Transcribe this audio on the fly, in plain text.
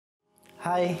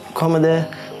Hi, කොහමද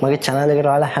මගේ channel එකට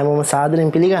ඔයාලා හැමෝම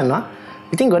සාදරයෙන් පිළිගන්නවා.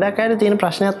 ඉතින් ගොඩක් අයට තියෙන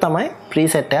ප්‍රශ්නයක් තමයි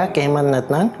preset එකක් එහෙමත්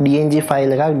නැත්නම් DNG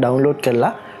file එකක් download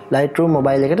කරලා Lightroom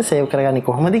mobile එකට save කරගන්නේ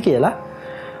කොහොමද කියලා.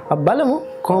 අපි බලමු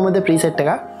කොහොමද preset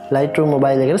එකක් Lightroom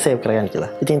mobile එකට save කරගන්නේ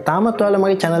කියලා. ඉතින් තාමත් ඔයාලා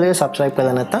මගේ channel එක subscribe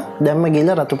කරලා නැත්නම් දැන්ම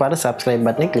ගිහලා රතු පාට subscribe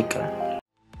button එක click කරන්න.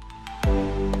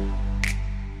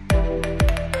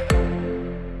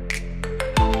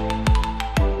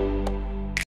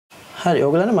 හරි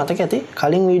ඔයගලන්ට මතක ඇති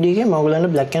කලින් වීඩියෝ එකේ මම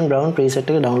ඔයගලන්ට black and brown preset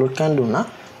එක download කරන්න දුන්නා.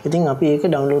 ඉතින් අපි ඒක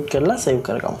download කරලා save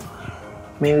කරගමු.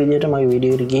 මේ විදිහට මගේ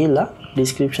වීඩියෝ එකට ගිහිල්ලා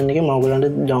description එකේ මම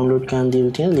ඔයගලන්ට download කරන්න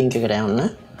දීලා තියෙන link එකට යන්න.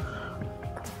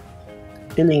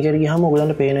 ඒ link එකට ගියාම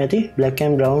ඔයගලන්ට පේනවා ඇති black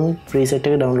and brown preset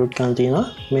එක download කරන්න තියෙනවා.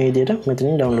 මේ විදිහට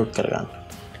මෙතනින් download කරගන්න.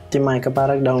 ඉතින් මම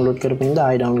එකපාරක් download කරපු ඉඳලා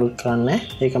ආයෙ download කරන්නේ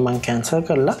නැහැ. ඒක මම cancel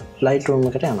කරලා Lightroom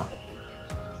එකට යනවා.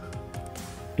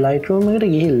 Lightroom එකට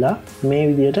ගිහිල්ලා මේ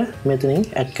විදිහට මෙතනින්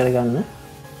add කරගන්න.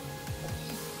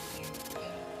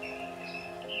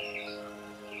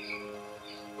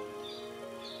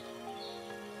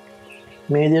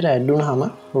 මේ විදිහට add වුණාම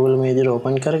ඔයගොල්ලෝ මේ විදිහට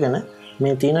open කරගෙන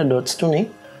මේ තියෙන dots තුනේ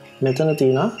මෙතන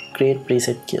තියෙනවා create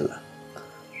preset කියලා.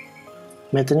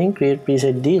 මෙතනින් create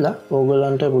preset දීලා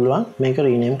ඔයගොල්ලන්ට පුළුවන් මේක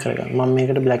rename කරගන්න. මම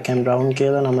මේකට black and brown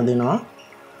කියලා නම දෙනවා.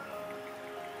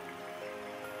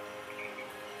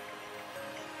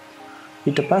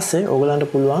 ඊට පස්සේ ඔයගලන්ට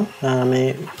පුළුවන් මේ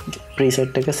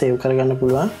preset එක save කරගන්න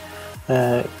පුළුවන්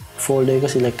folder එක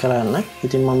select කරගන්න.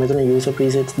 ඉතින් මම මෙතන user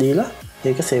presets දීලා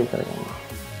ඒක save කරගන්නවා.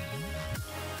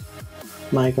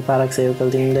 මම එකපාරක් save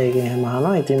කරලා තිනින්ද ඒක එහෙම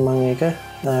අහනවා. ඉතින් මම ඒක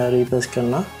replace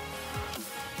කරනවා.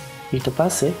 ඊට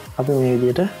පස්සේ අපි මේ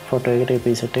විදිහට photo එකට ඒ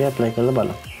preset එක apply කරලා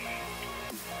බලමු.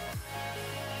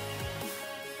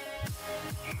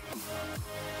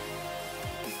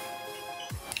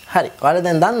 හරි ඔයාලා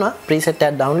දැන් දන්නවා preset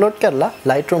එක download කරලා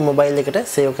Lightroom mobile එකට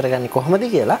save කරගන්නේ කොහොමද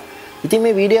කියලා. ඉතින්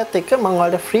මේ වීඩියෝත් එක්ක මම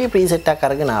ඔයාලට free preset එකක්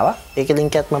අරගෙන ආවා. ඒකේ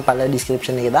link එකත් මම පළල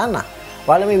description එකේ දාන්නම්.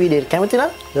 ඔයාලා මේ වීඩියෝ එක කැමති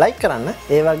නම් like කරන්න,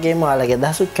 ඒ වගේම ඔයාලගේ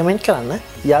අදහසුත් comment කරන්න,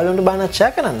 යාළුවන්ට බානත්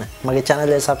share කරන්න. මගේ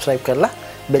channel එක subscribe කරලා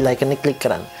bell icon එක click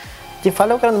කරන්න. ඉතින්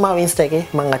follow කරන්න මාව Insta එකේ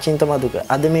මම achinthamaduka.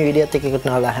 අද මේ වීඩියෝත් එක්ක එකතු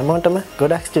වෙන ඔයාලා හැමෝටම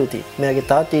ගොඩක් ස්තුතියි. මේ වගේ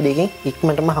තවත් වීඩියෝ එකකින්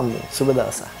ඉක්මනටම හමු වෙමු. සුබ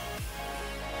දවසක්.